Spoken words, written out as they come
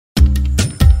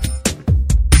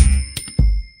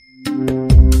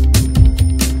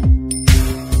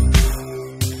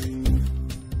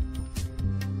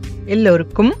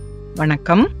எல்லோருக்கும்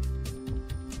வணக்கம்.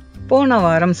 போன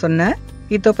வாரம் சொன்ன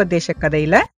ஹிதோபதேச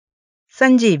கதையில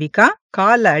சஞ்சீவிகா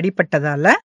கால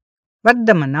அடிபட்டதால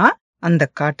வர்தமனா அந்த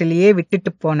காட்டிலேயே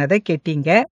விட்டுட்டு போனதை கேட்டீங்க.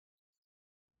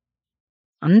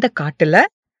 அந்த காட்டுல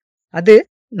அது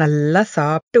நல்லா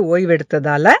சாப்பிட்டு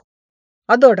ஓய்வெடுத்ததால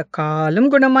அதோட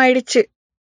காலும் குணமாயிடுச்சு.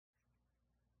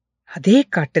 அதே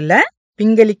காட்டுல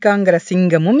பிங்கலிக்காங்கிற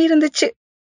சிங்கமும் இருந்துச்சு.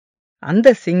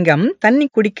 அந்த சிங்கம் தண்ணி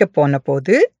குடிக்க போன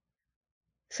போது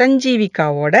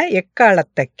சஞ்சீவிகாவோட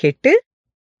எக்காலத்தை கேட்டு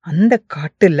அந்த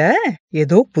காட்டுல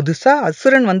ஏதோ புதுசா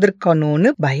அசுரன் வந்திருக்கானோன்னு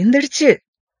பயந்துடுச்சு.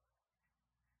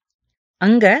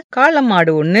 அங்க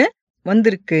காளமாடு ஒண்ணு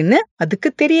வந்திருக்குன்னு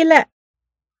அதுக்கு தெரியல.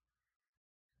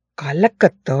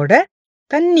 கலக்கத்தோட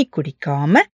தண்ணி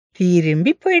குடிக்காம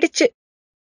திரும்பி போயிடுச்சு.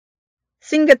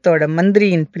 சிங்கத்தோட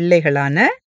மந்திரியின் பிள்ளைகளான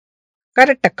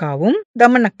கரட்டக்காவும்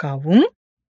தமனக்காவும்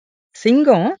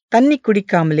சிங்கம் தண்ணி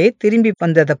குடிக்காமலே திரும்பி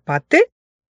வந்ததை பார்த்து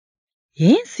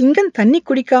ஏன் சிங்கம் தண்ணி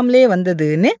குடிக்காமலே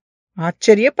வந்ததுன்னு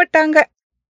ஆச்சரியப்பட்டாங்க.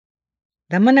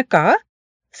 தமனக்கா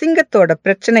சிங்கத்தோட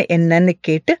பிரச்சனை என்னன்னு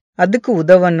கேட்டு அதுக்கு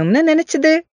உதவணும்னு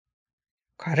நினைச்சுது.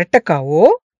 கரட்டக்காவோ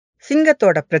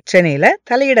சிங்கத்தோட பிரச்சனையில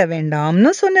தலையிட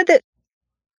வேண்டாம்னு சொன்னது.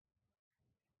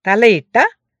 தலையிட்டா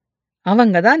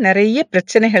அவங்கதான் நிறைய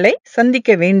பிரச்சனைகளை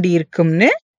சந்திக்க வேண்டியிருக்கும்னு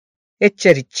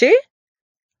எச்சரிச்சு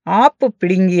ஆப்பு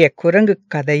பிடுங்கிய குரங்கு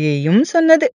கதையையும்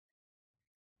சொன்னது.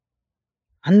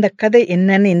 அந்த கதை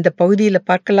என்னன்னு இந்த பகுதியில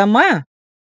பார்க்கலாமா?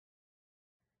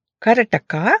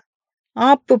 கரட்டக்கா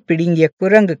ஆப்பு பிடுங்கிய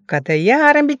குரங்கு கதைய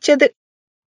ஆரம்பிச்சது.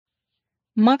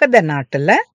 மகத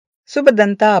நாட்டுல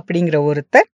சுபதந்தா அப்படிங்கிற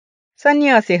ஒருத்தர்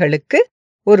சன்னியாசிகளுக்கு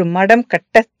ஒரு மடம்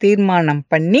கட்ட தீர்மானம்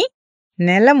பண்ணி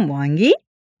நிலம் வாங்கி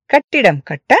கட்டிடம்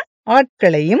கட்ட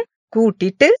ஆட்களையும்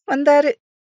கூட்டிட்டு வந்தாரு.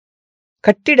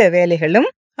 கட்டிட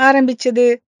வேலைகளும் ஆரம்பிச்சது.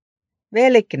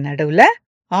 வேலைக்கு நடுவுல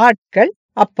ஆட்கள்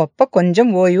அப்பப்ப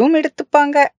கொஞ்சம் ஓய்வும்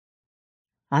எடுத்துப்பாங்க.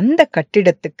 அந்த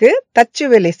கட்டிடத்துக்கு தச்சு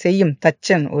வேலை செய்யும்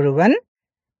தச்சன் ஒருவன்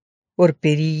ஒரு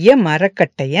பெரிய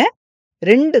மரக்கட்டைய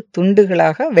 2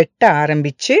 துண்டுகளாக வெட்ட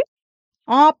ஆரம்பிச்சு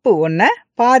ஆப்பு ஒன்ன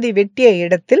பாதி வெட்டிய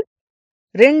இடத்தில்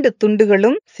 2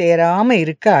 துண்டுகளும் சேராம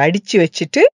இருக்க அடிச்சு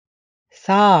வச்சுட்டு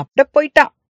சாப்பிட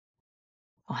போயிட்டான்.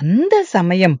 அந்த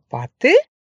சமயம் பார்த்து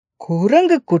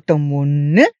குரங்கு கூட்டம்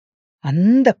ஒண்ணு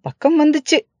அந்த பக்கம்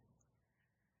வந்துச்சு.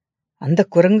 அந்த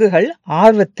குரங்குகள்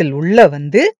ஆர்வத்தில் உள்ள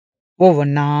வந்து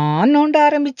ஒவ்வொன்னா நோண்ட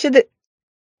ஆரம்பிச்சது.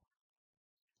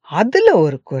 அதுல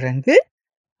ஒரு குரங்கு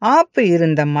ஆப்பு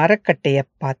இருந்த மரக்கட்டைய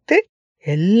பார்த்து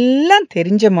எல்லாம்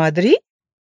தெரிஞ்ச மாதிரி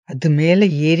அது மேல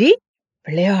ஏறி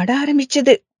விளையாட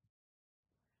ஆரம்பிச்சது.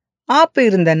 ஆப்பு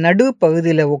இருந்த நடு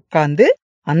பகுதியில உட்கார்ந்து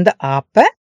அந்த ஆப்ப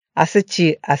அசைச்சு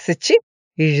அசைச்சு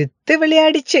இழுத்து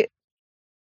விளையாடிச்சு.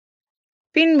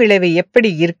 பின் விளைவு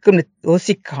எப்படி இருக்குன்னு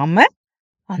யோசிக்காம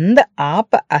அந்த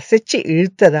ஆப்ப அசைச்சு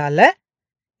இழுத்ததால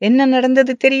என்ன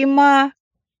நடந்தது தெரியுமா?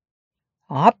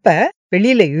 ஆப்ப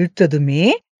வெளியில இழுத்ததுமே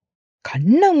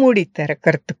கண்ணை மூடி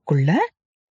திறக்கறதுக்குள்ள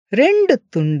 2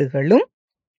 துண்டுகளும்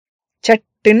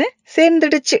சட்டுன்னு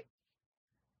சேர்ந்துடுச்சு.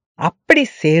 அப்படி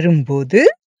சேரும்போது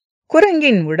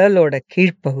குரங்கின் உடலோட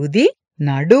கீழ்ப்பகுதி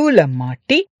நடுவுல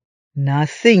மாட்டி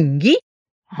நசுங்கி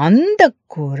அந்த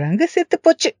குரங்கு செத்து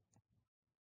போச்சு.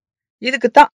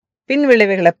 இதுக்குத்தான் பின்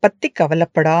விளைவுகளை பத்தி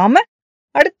கவலைப்படாம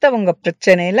அடுத்தவங்க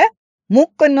பிரச்சனையில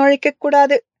மூக்க நுழைக்க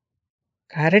கூடாது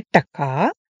கரட்டக்கா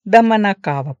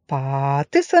தமனக்காவை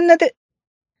பார்த்து சொன்னது.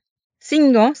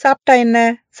 சிங்கம் சாப்பிட்டா என்ன,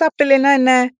 சாப்பிடலைன்னா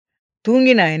என்ன,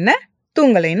 தூங்கினா என்ன,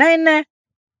 தூங்கலைன்னா என்ன,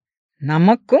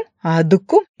 நமக்கும்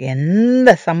அதுக்கும்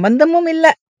எந்த சம்பந்தமும்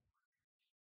இல்ல.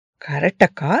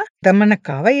 கரட்டக்கா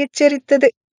தமனக்காவை எச்சரித்தது.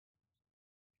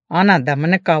 ஆனா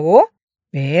தமனக்காவோ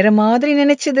வேற மாதிரி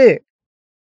நினைச்சது.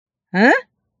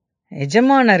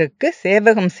 எஜமானருக்கு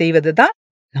சேவகம் செய்வதுதான்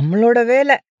நம்மளோட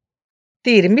வேலை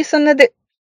திரும்பி சொன்னது.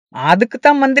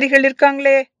 அதுக்குத்தான் மந்திரிகள்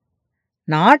இருக்காங்களே,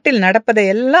 நாட்டில் நடப்பதை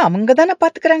எல்லாம் அவங்கதானே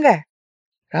பாத்துக்கிறாங்க.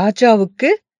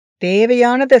 ராஜாவுக்கு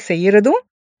தேவையானதை செய்யறதும்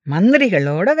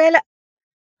மந்திரிகளோட வேலை.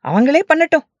 அவங்களே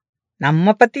பண்ணட்டும்,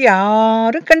 நம்ம பத்தி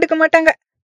யாரும் கண்டுக்க மாட்டாங்க.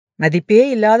 மதிப்பே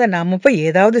இல்லாத நாம போய்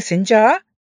ஏதாவது செஞ்சா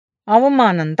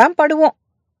அவமானம்தான் படுவோம்.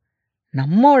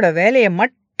 நம்மோட வேலைய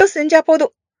மட்டும் செஞ்சா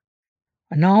போதும்.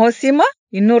 அனாவசியமா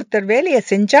இன்னொருத்தர் வேலைய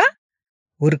செஞ்சா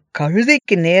ஒரு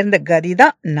கழுதைக்கு நேர்ந்த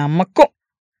கதிதான் நமக்கும்.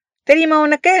 தெரியுமா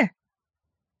உனக்கு?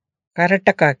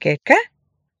 கரட்டக்கா கேட்க,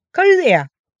 கழுதையா?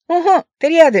 ஓஹோ,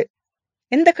 தெரியாது.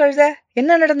 எந்த கழுதை?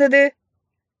 என்ன நடந்தது?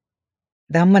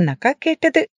 தமனக்கா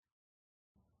கேட்டது.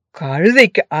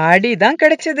 கழுதைக்கு அடிதான்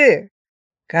கிடைச்சது.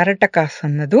 கரட்டக்கா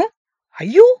சொன்னதும்,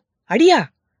 ஐயோ, அடியா?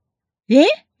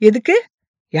 ஏன், எதுக்கு,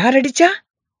 யார் அடிச்சா?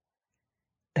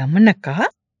 தமனக்கா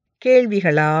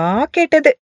கேள்விகளா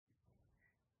கேட்டது.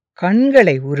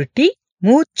 கண்களை உருட்டி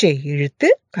மூச்சை இழுத்து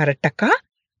கரட்டக்கா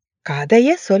கதைய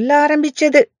சொல்ல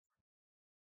ஆரம்பிச்சது.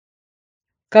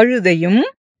 கழுதையும்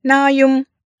நாயும்.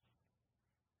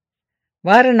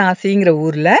 வாரணாசிங்கிற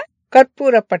ஊர்ல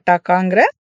கற்பூர பட்டாக்காங்கிற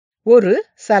ஒரு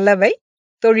சலவை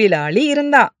தொழிலாளி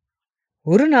இருந்தான்.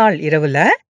 ஒரு நாள் இரவுல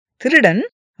திருடன்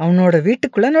அவனோட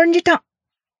வீட்டுக்குள்ள நுழைஞ்சிட்டான்.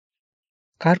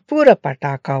 கற்பூர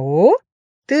பட்டாக்காவோ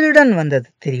திருடன் வந்தது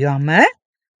தெரியாம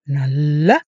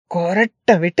நல்லா கொரட்ட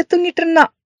விட்டு தூங்கிட்டு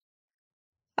இருந்தான்.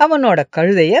 அவனோட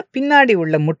கழுதைய பின்னாடி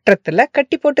உள்ள முற்றத்துல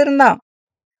கட்டி போட்டு இருந்தான்.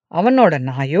 அவனோட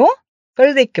நாயும்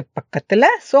கழுதைக்கு பக்கத்துல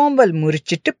சோம்பல்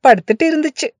முறிச்சிட்டு படுத்துட்டு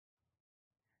இருந்துச்சு.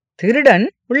 திருடன்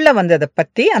உள்ள வந்ததை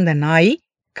பத்தி அந்த நாய்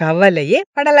கவலையே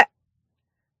படல.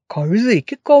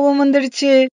 கழுதைக்கு கோபம்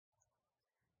வந்துடுச்சு.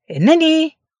 என்ன நீ?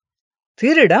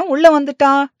 திருடன் உள்ள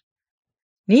வந்துட்டான்,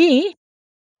 நீ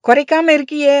குறைக்காம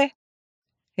இருக்கியே,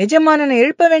 எஜமானனை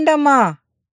எழுப்ப வேண்டாமா?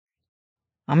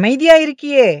 அமைதியா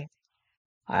இருக்கியே,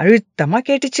 அழுத்தமா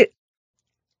கேட்டுச்சு.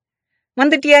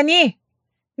 வந்துட்டியா நீ?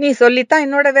 நீ சொல்லித்தான்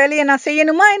என்னோட வேலையை நான்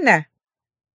செய்யணுமா என்ன?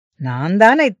 நான்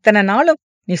தானே இத்தனை நாளும்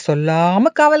நீ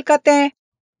சொல்லாம காவல் காத்தேன்.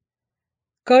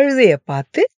 கழுதைய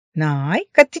பார்த்து நாய்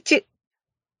கத்திச்சு.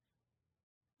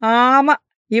 ஆமா,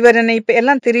 இவர் என்னை இப்ப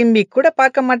எல்லாம் திரும்பி கூட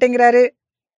பார்க்க மாட்டேங்கிறாரு.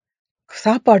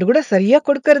 சாப்பாடு கூட சரியா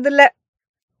கொடுக்கறது இல்ல.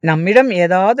 நம்மிடம்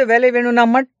ஏதாவது வேலை வேணும்னா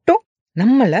மட்டும்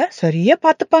நம்மள சரியா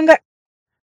பார்த்துப்பாங்க.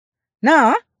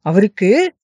 நான் அவருக்கு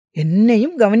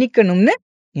என்னையும் கவனிக்கணும்னு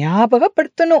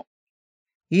ஞாபகப்படுத்தணும்.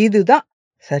 இதுதான்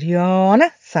சரியான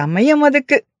சமயம்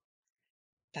அதுக்கு.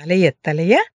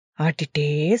 தலைய ஆட்டிட்டே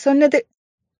சொன்னது.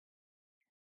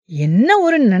 என்ன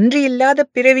ஒரு நன்றி இல்லாத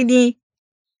பிறவி நீ!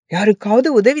 யாருக்காவது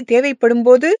உதவி தேவைப்படும்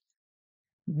போது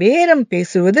பேரம்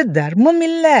பேசுவது தர்மம்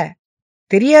இல்ல,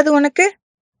 தெரியாது உனக்கு?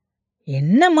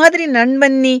 என்ன மாதிரி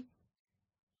நண்பன் நீ?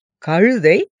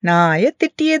 கழுதை நாய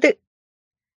திட்டியது.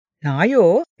 நாயோ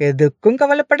எதுக்கும்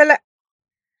கவலைப்படல.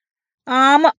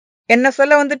 ஆமா, என்ன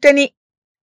சொல்ல வந்துட்ட நீ?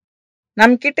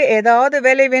 நம்மகிட்ட ஏதாவது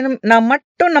வேலை வேணும் நான்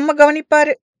மட்டும் நம்ம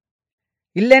கவனிப்பாரு,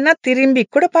 இல்லைன்னா திரும்பி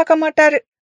கூட பார்க்க மாட்டாரு.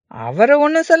 அவரை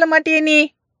ஒண்ணும் சொல்ல மாட்டியே நீ?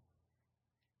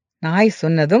 நாய்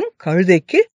சொன்னதும்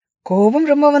கழுதைக்கு கோபம்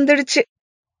ரொம்ப வந்துடுச்சு.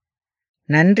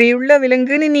 நன்றியுள்ள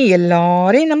விலங்குன்னு நீ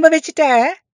எல்லாரையும் நம்ப வச்சிட்ட.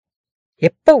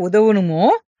 எப்ப உதவணுமோ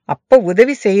அப்ப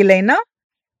உதவி செய்யலைன்னா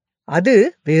அது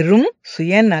வெறும்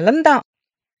சுயநலம்தான்.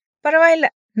 பரவாயில்ல,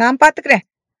 நான் பாத்துக்கிறேன்.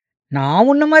 நான்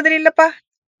உன்ன மாதிரி இல்லப்பா,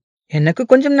 எனக்கு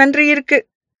கொஞ்சம் நன்றி இருக்கு.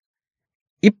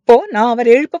 இப்போ நான்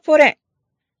அவரை எழுப்ப போறேன்.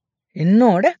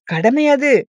 என்னோட கடமை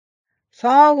அது.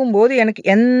 சாகும்போது எனக்கு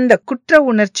எந்த குற்ற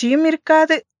உணர்ச்சியும்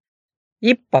இருக்காது.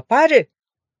 இப்ப பாரு.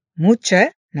 மூச்ச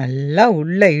நல்லா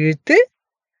உள்ள இழுத்து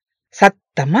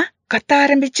சத்தமா கத்த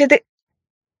ஆரம்பிச்சது.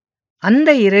 அந்த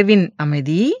இரவின்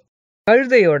அமைதி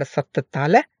கழுதையோட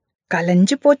சத்தத்தால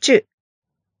கலைஞ்சு போச்சு.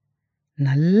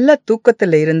 நல்ல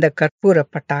தூக்கத்துல இருந்த கற்பூர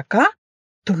பட்டாக்கா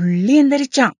துள்ளி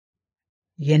எந்திரிச்சான்.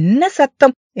 என்ன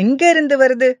சத்தம் எங்க இருந்து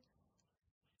வருது?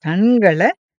 கண்களை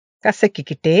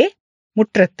கசக்கிக்கிட்டே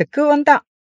முற்றத்துக்கு வந்தான்.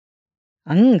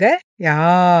 அங்க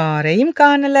யாரையும்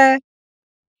காணல.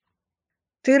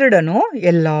 திருடனும்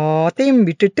எல்லாத்தையும்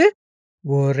விட்டுட்டு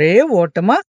ஒரே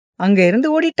ஓட்டமா அங்க இருந்து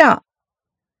ஓடிட்டான்.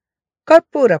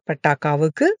 கற்பூர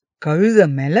பட்டாக்காவுக்கு கழுத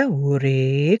மேல ஒரே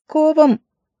கோபம்.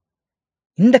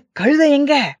 இந்த கழுதை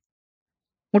எங்க?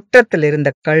 முற்றத்தில் இருந்த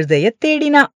கழுதைய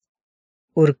தேடினான்.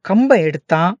 ஒரு கம்பை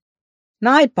எடுத்தான்.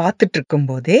 நாய் பார்த்துட்டு இருக்கும்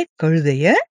போதே கழுதைய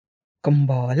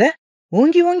கம்பால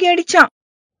ஓங்கி ஓங்கி அடிச்சான்.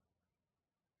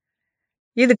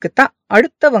 இதுக்குத்தான்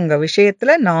அடுத்தவங்க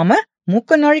விஷயத்துல நாம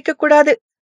மூக்க நுழைக்க கூடாது,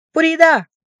 புரியுதா?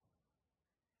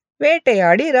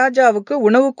 வேட்டையாடி ராஜாவுக்கு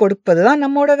உணவு கொடுப்பதுதான்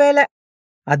நம்மோட வேலை.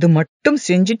 அது மட்டும்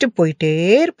செஞ்சுட்டு போயிட்டே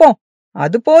இருப்போம்,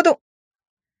 அது போதும்.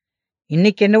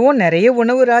 இன்னைக்கு என்னவோ நிறைய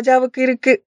உணவு ராஜாவுக்கு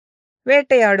இருக்கு,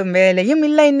 வேட்டையாடும் வேலையும்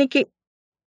இல்ல இன்னைக்கு.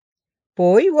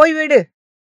 போய் ஓய்வெடு.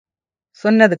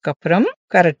 சொன்னதுக்கு அப்புறம்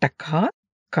கரட்டக்கா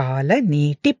காலை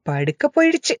நீட்டி படுக்க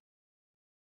போயிடுச்சு.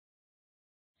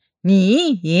 நீ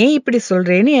ஏன் இப்படி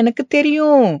சொல்றேன்னு எனக்கு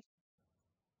தெரியும்.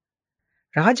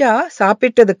 ராஜா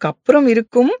சாப்பிட்டதுக்கு அப்புறம்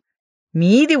இருக்கும்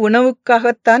மீதி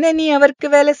உணவுக்காகத்தானே நீ அவருக்கு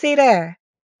வேலை செய்யற.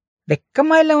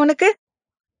 வெக்கமா இல்ல உனக்கு?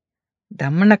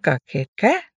 தமனக்கா கேட்க,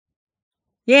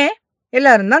 ஏன்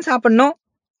எல்லாரும் தான் சாப்பிடணும்,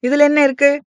 இதுல என்ன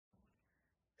இருக்கு?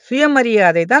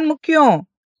 சுயமரியாதை தான் முக்கியம்.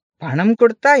 பணம்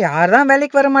கொடுத்தா யார்தான்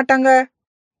வேலைக்கு வர மாட்டாங்க?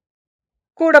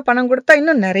 கூட பணம் கொடுத்தா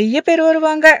இன்னும் நிறைய பேர்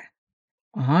வருவாங்க.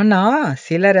 ஆனா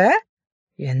சிலரை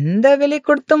எந்த விலை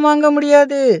கொடுத்தும் வாங்க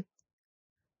முடியாது.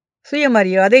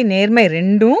 சுயமரியாதை நேர்மை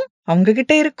ரெண்டும் அவங்க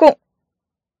கிட்ட இருக்கும்.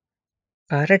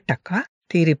 கரட்டக்கா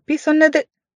திருப்பி சொன்னது.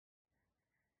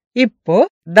 இப்போ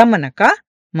தமனக்கா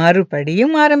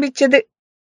மறுபடியும் ஆரம்பிச்சது.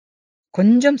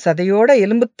 கொஞ்சம் சதையோட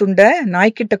எலும்பு துண்ட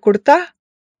நாய்க்கிட்ட கொடுத்தா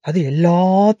அது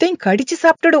எல்லாத்தையும் கடிச்சு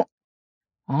சாப்பிட்டுடும்.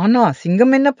 ஆனா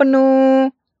சிங்கம் என்ன பண்ணும்?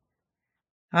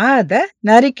 அத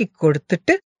நறுக்கி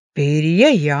கொடுத்துட்டு பெரிய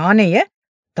யானைய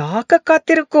தாக்க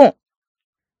காத்திருக்கும்.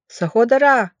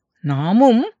 சகோதரா,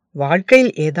 நாமும்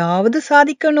வாழ்க்கையில் ஏதாவது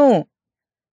சாதிக்கணும்.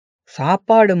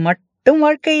 சாப்பாடு மட்டும்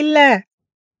வாழ்க்கை இல்ல.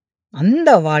 அந்த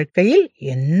வாழ்க்கையில்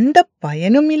எந்த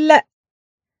பயனும் இல்ல.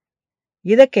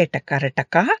 இத கேட்ட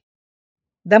கரட்டக்கா,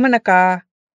 தமனக்கா,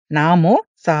 நாமும்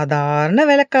சாதாரண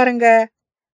வேலைக்காரங்க.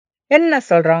 என்ன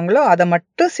சொல்றாங்களோ அத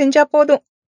மட்டும் செஞ்சா போதும்.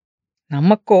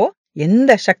 நமக்கோ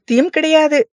எந்த சக்தியும்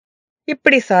கிடையாது.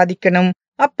 இப்படி சாதிக்கணும்,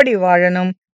 அப்படி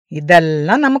வாழணும்,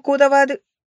 இதெல்லாம் நமக்கு உதவாது.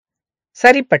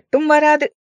 சரிப்பட்டும் வராது.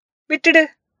 விட்டுடு.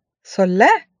 சொல்ல,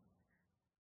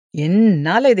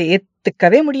 என்னால இதை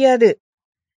ஏத்துக்கவே முடியாது.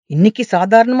 இன்னைக்கு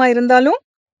சாதாரணமா இருந்தாலும்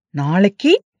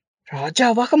நாளைக்கு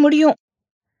ராஜாவாக முடியும்.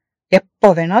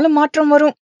 எப்ப வேணாலும் மாற்றம்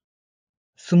வரும்.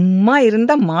 சும்மா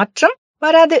இருந்த மாற்றம்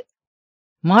வராது.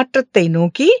 மாற்றத்தை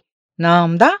நோக்கி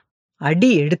நாம் தான் அடி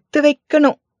எடுத்து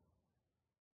வைக்கணும்.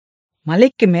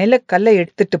 மலைக்கு மேல கல்லை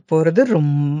எடுத்துட்டு போறது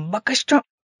ரொம்ப கஷ்டம்.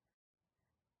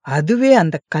 அதுவே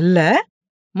அந்த கல்ல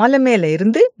மலை மேல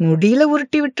இருந்து நொடியில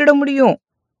உருட்டி விட்டுட முடியும்.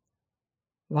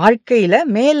 வாழ்க்கையில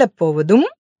மேல போவதும்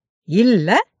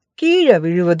இல்ல கீழே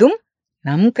விழுவதும்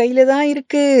நம் கையில தான்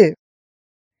இருக்கு.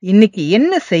 இன்னைக்கு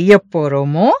என்ன செய்ய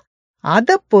போறோமோ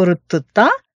அத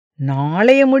பொறுத்துத்தான்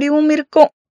நாளைய முடிவும்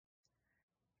இருக்கும்.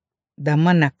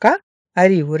 தமனக்கா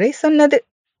அறிவுரை சொன்னது.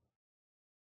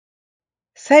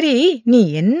 சரி, நீ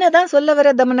என்னதான் சொல்ல வர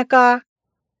தமனக்கா?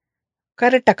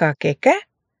 கரட்டக்கா கேட்க,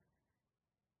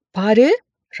 பாரு,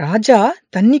 ராஜா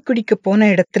தண்ணி குடிக்க போன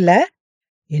இடத்துல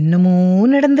என்னமோ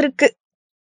நடந்திருக்கு.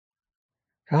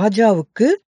 ராஜாவுக்கு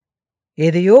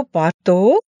எதையோ பார்த்தோ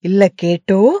இல்ல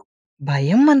கேட்டோ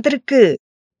பயம் வந்திருக்கு.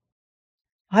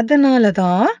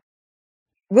 அதனாலதான்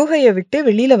குகைய விட்டு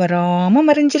வெளியில வராம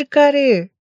மறைஞ்சிருக்காரு.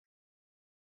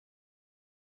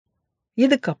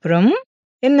 இதுக்கப்புறம்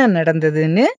என்ன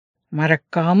நடந்ததுன்னு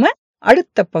மறக்காம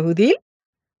அடுத்த பகுதியில்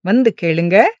வந்து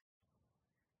கேளுங்க.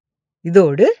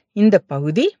 இதோடு இந்த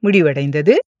பகுதி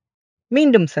முடிவடைந்தது.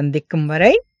 மீண்டும் சந்திக்கும்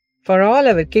வரை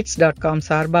forallOurKids.com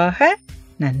சார்பாக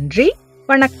நன்றி,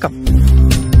 வணக்கம்.